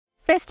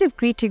Festive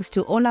greetings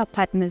to all our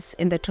partners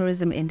in the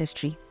tourism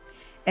industry.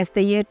 As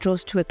the year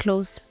draws to a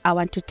close, I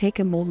want to take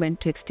a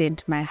moment to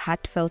extend my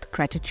heartfelt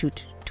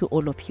gratitude to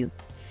all of you.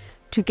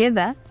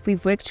 Together,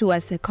 we've worked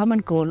towards a common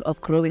goal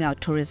of growing our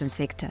tourism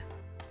sector.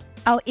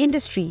 Our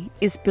industry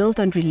is built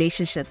on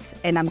relationships,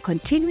 and I'm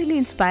continually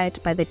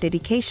inspired by the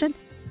dedication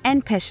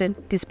and passion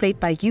displayed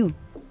by you,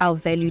 our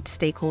valued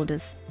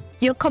stakeholders.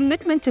 Your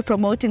commitment to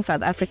promoting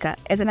South Africa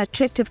as an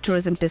attractive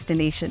tourism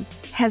destination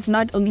has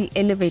not only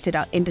elevated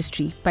our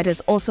industry, but has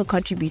also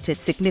contributed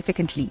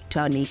significantly to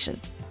our nation.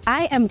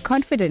 I am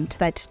confident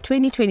that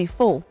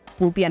 2024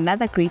 will be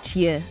another great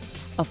year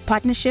of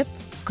partnership,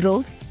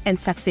 growth, and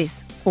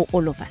success for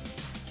all of us.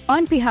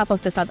 On behalf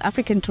of the South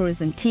African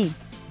tourism team,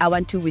 I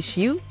want to wish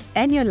you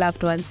and your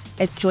loved ones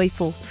a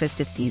joyful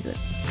festive season.